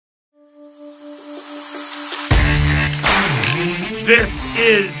This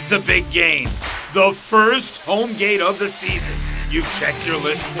is the big game. The first home gate of the season. You've checked your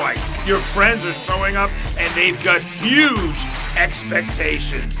list twice. Your friends are showing up and they've got huge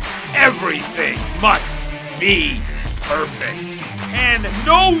expectations. Everything must be perfect. And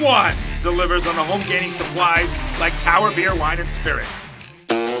no one delivers on the home gating supplies like Tower Beer, Wine, and Spirits.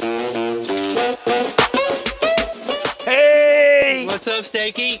 Hey! What's up,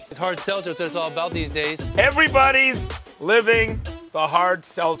 Stakey? Hard seltzer, that's what it's all about these days. Everybody's living the hard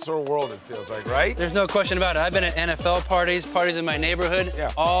seltzer world, it feels like, right? There's no question about it. I've been at NFL parties in my neighborhood,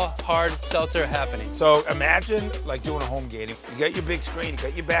 all hard seltzer happening. So imagine like doing a home gating. You got your big screen, you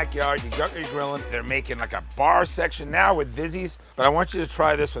got your backyard, you got your grilling. They're making like a bar section now with Vizzy's, but I want you to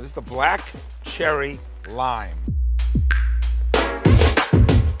try this one. This is the black cherry lime.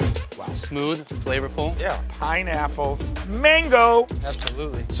 Wow. Smooth, flavorful. Yeah, pineapple, mango.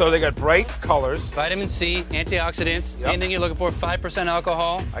 Absolutely. So they got bright colors. Vitamin C, antioxidants, anything you're looking for, 5%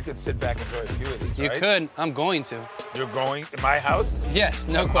 alcohol. I could sit back and enjoy a few of these, You right? could. I'm going to. You're going to my house? Yes,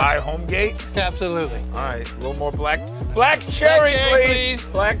 no question. My home gate? Absolutely. All right, a little more black cherry, please.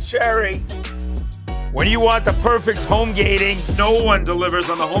 Black cherry. When you want the perfect home gating, no one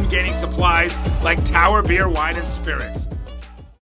delivers on the home gating supplies like Tower Beer, Wine, and Spirits.